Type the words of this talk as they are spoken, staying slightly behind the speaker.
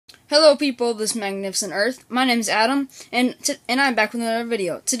Hello people, this magnificent earth. My name is Adam, and I'm back with another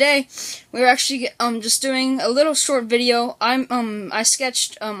video. Today, we're actually just doing a little short video. I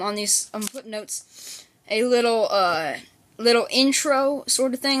sketched on these footnotes a little intro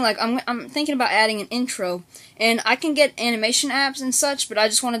sort of thing. Like I'm thinking about adding an intro, and I can get animation apps and such, but I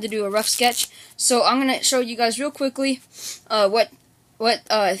just wanted to do a rough sketch. So I'm gonna show you guys real quickly what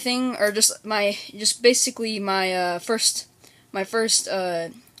thing, or just basically my first my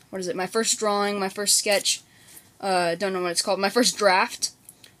first drawing, my first sketch, don't know what it's called, my first draft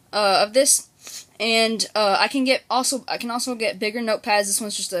of this. And I can also get bigger notepads. This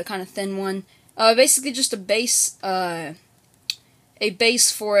one's just a kind of thin one. Basically just a base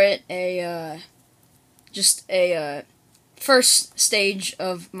for it, just a first stage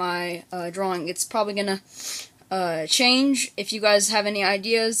of my drawing. It's probably gonna change. If you guys have any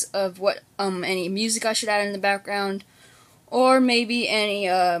ideas of what any music I should add in the background, or maybe any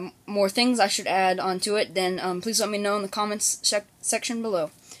more things I should add onto it, then please let me know in the comments section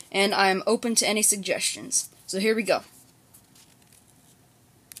below. And I'm open to any suggestions. So here we go.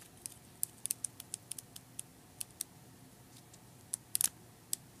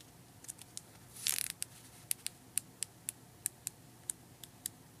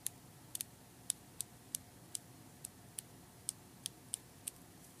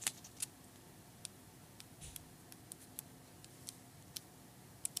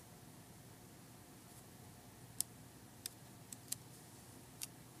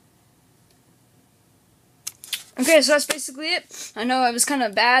 Okay, so that's basically it. I know it was kind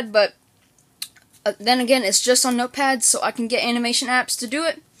of bad, but then again, it's just on notepads, so I can get animation apps to do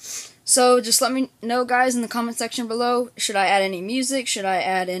it. So just let me know, guys, in the comment section below. Should I add any music? Should I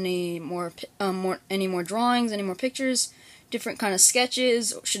add any more drawings? Any more pictures? Different kind of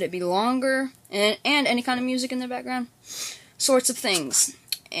sketches? Should it be longer? And any kind of music in the background? Sorts of things.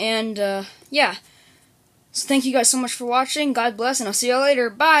 And yeah. So thank you guys so much for watching. God bless, and I'll see you all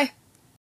later. Bye.